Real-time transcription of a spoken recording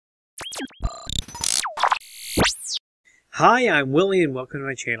Hi, I'm Willie and welcome to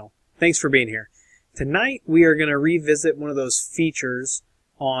my channel. Thanks for being here. Tonight we are going to revisit one of those features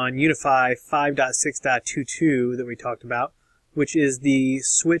on UniFi 5.6.22 that we talked about, which is the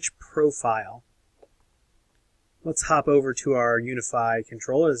switch profile. Let's hop over to our UniFi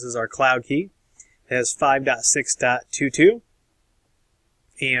controller. This is our cloud key. It has 5.6.22,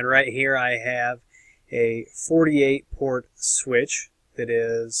 and right here I have a 48 port switch that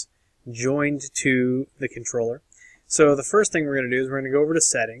is joined to the controller. So the first thing we're going to do is we're going to go over to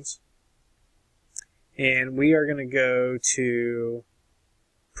settings, and we are going to go to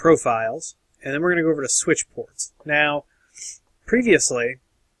profiles, and then we're going to go over to switch ports. Now, previously,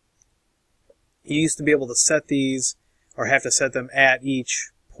 you used to be able to set these, or have to set them at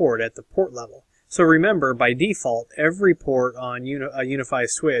each port, at the port level. So remember, by default, every port on a UniFi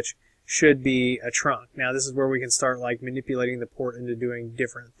switch should be a trunk. Now this is where we can start like manipulating the port into doing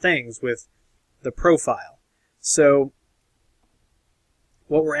different things with the profile. So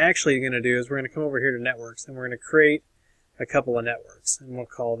what we're actually going to do is we're going to come over here to networks, and we're going to create a couple of networks, and we'll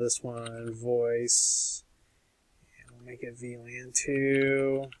call this one voice, and we'll make it VLAN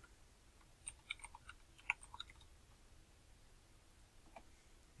 2.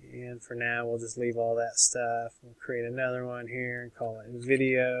 And for now, we'll just leave all that stuff. We'll create another one here and call it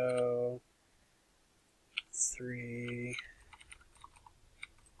video 3.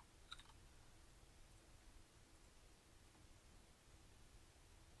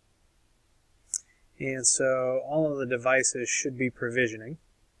 And so all of the devices should be provisioning.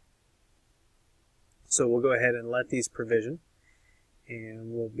 So we'll go ahead and let these provision,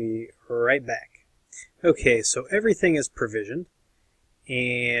 and we'll be right back. Okay, so everything is provisioned.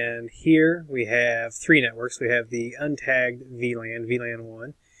 And here we have 3 networks. We have the untagged VLAN, VLAN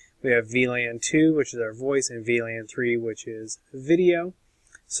 1. We have VLAN 2, which is our voice, and VLAN 3, which is video.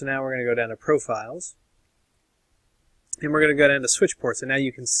 So now we're going to go down to profiles, and we're going to go down to switch ports. And now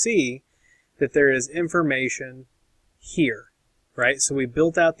you can see that there is information here, right? So we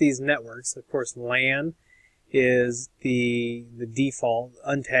built out these networks. Of course, LAN is the default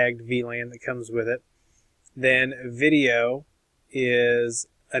untagged VLAN that comes with it. Then video is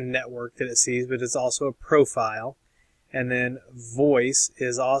a network that it sees, but it's also a profile. And then voice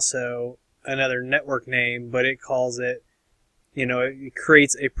is also another network name, but it calls it, it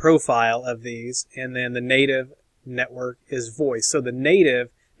creates a profile of these. And then the native network is voice. So the native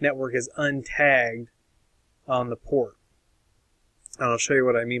network is untagged on the port. And I'll show you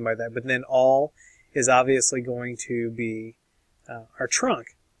what I mean by that. But then all is obviously going to be our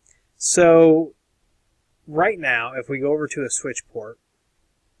trunk. So right now, if we go over to a switch port,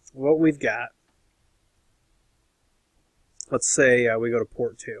 what we've got, let's say we go to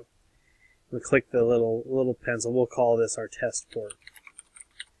port 2. We click the little pencil. We'll call this our test port.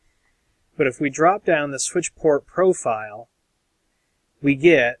 But if we drop down the switch port profile, we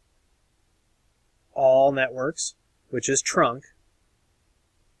get all networks, which is trunk,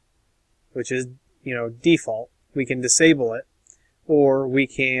 which is, default. We can disable it, or we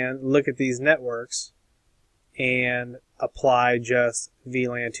can look at these networks and apply just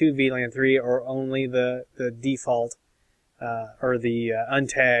VLAN 2, VLAN 3, or only the default or the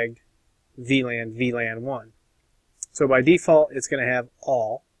untagged VLAN, VLAN 1. So by default, it's going to have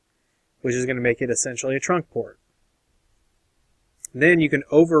all, which is going to make it essentially a trunk port. Then you can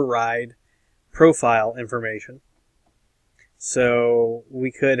override profile information. So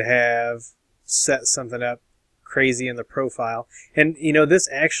we could have set something up crazy in the profile. And, this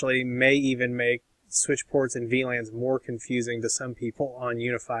actually may even make switch ports and VLANs more confusing to some people on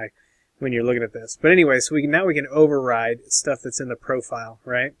UniFi when you're looking at this. But anyway, so now we can override stuff that's in the profile,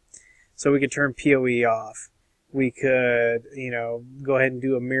 right? So we could turn PoE off. We could, go ahead and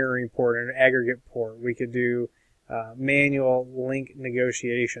do a mirroring port and an aggregate port. We could do manual link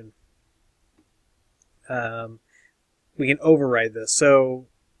negotiation. We can override this. So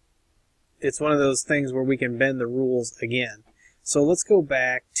it's one of those things where we can bend the rules again. So let's go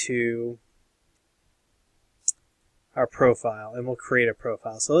back to our profile, and we'll create a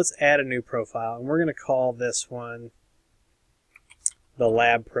profile. So let's add a new profile, and we're going to call this one the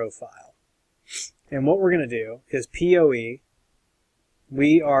lab profile. And what we're going to do is PoE,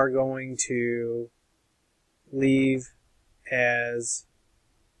 we are going to leave as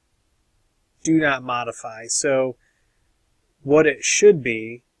do not modify. So what it should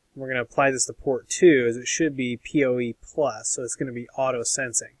be, we're going to apply this to port 2, is it should be PoE plus, so it's going to be auto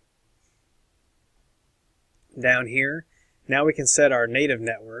sensing. Down here, now we can set our native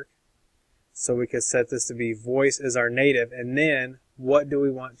network. So we could set this to be voice as our native, and then what do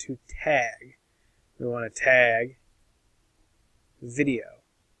we want to tag? We want to tag video.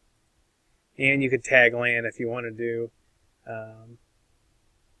 And you could tag LAN if you want to do You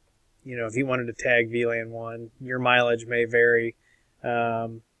know, if you wanted to tag VLAN 1, your mileage may vary. I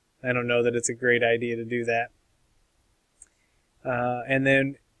don't know that it's a great idea to do that. And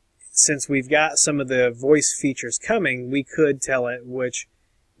then, since we've got some of the voice features coming, we could tell it which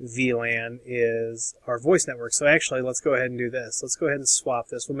VLAN is our voice network. So actually, let's go ahead and do this. Let's go ahead and swap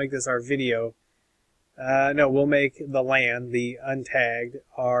this. We'll make this our video. No, we'll make the LAN, the untagged,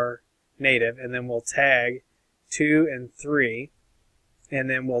 our native, and then we'll tag 2 and 3, and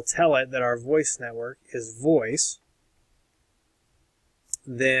then we'll tell it that our voice network is voice.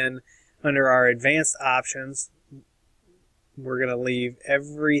 Then under our advanced options, we're going to leave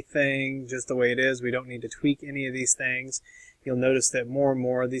everything just the way it is. We don't need to tweak any of these things. You'll notice that more and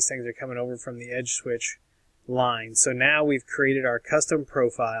more of these things are coming over from the edge switch line. So now we've created our custom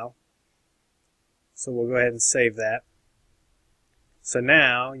profile. So we'll go ahead and save that. So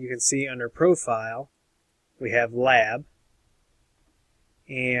now you can see under profile, we have lab.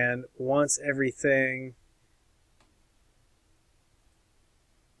 And once everything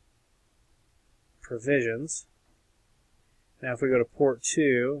provisions, now if we go to port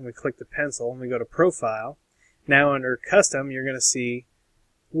 2 and we click the pencil and we go to profile, now under custom you're going to see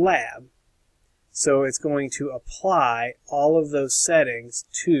lab. So it's going to apply all of those settings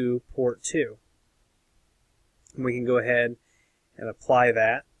to port 2. And we can go ahead and apply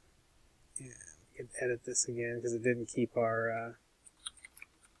that. Yeah, we can edit this again because it didn't keep our...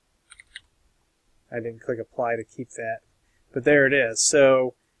 I didn't click apply to keep that. But there it is.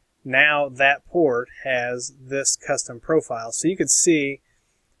 So now that port has this custom profile. So you can see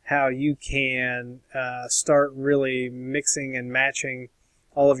how you can start really mixing and matching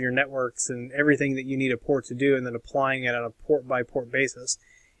all of your networks and everything that you need a port to do, and then applying it on a port-by-port basis.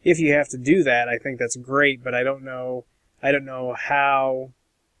 If you have to do that, I think that's great, but I don't know how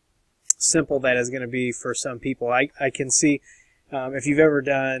simple that is going to be for some people. I can see if you've ever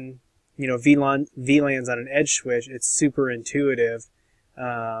done VLANs on an edge switch, it's super intuitive.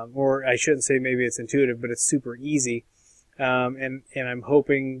 Or I shouldn't say maybe it's intuitive, but it's super easy. And I'm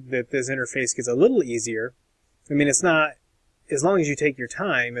hoping that this interface gets a little easier. I mean, it's not, as long as you take your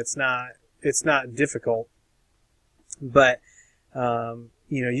time, it's not difficult. But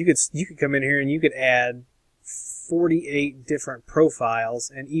you could come in here and you could add 48 different profiles,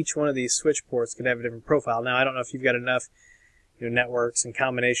 and each one of these switch ports could have a different profile. Now, I don't know if you've got enough networks and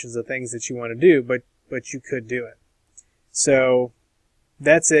combinations of things that you want to do, but you could do it. So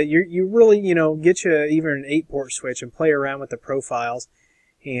that's it. You really, get you even an 8-port switch and play around with the profiles.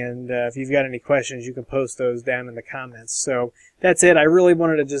 And if you've got any questions, you can post those down in the comments. So that's it. I really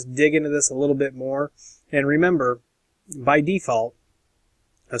wanted to just dig into this a little bit more. And remember, by default,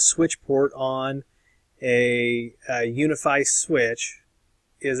 a switch port on a UniFi switch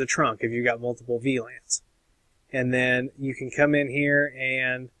is a trunk if you've got multiple VLANs. And then you can come in here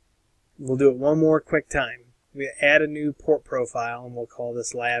and we'll do it one more quick time. We add a new port profile and we'll call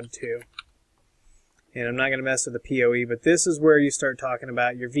this lab 2. And I'm not going to mess with the PoE, but this is where you start talking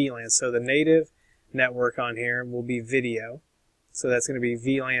about your VLANs. So the native network on here will be video. So that's going to be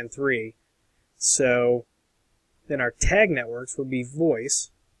VLAN 3. So then our tag networks will be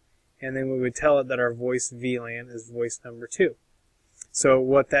voice. And then we would tell it that our voice VLAN is voice number 2. So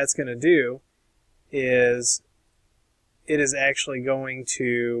what that's going to do is it is actually going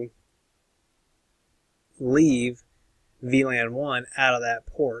to leave VLAN 1 out of that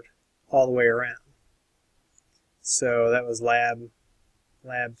port all the way around. So that was lab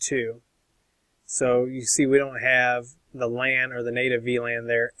 2. So you see we don't have the LAN or the native VLAN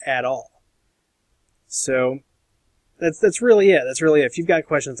there at all. So that's really it. That's really it. If you've got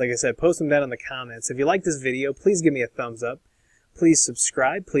questions, like I said, post them down in the comments. If you like this video, please give me a thumbs up. Please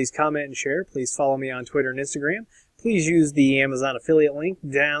subscribe. Please comment and share. Please follow me on Twitter and Instagram. Please use the Amazon affiliate link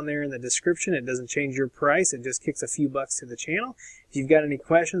down there in the description. It doesn't change your price. It just kicks a few bucks to the channel. If you've got any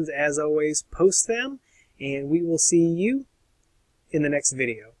questions, as always, post them, and we will see you in the next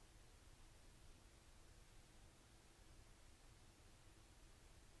video.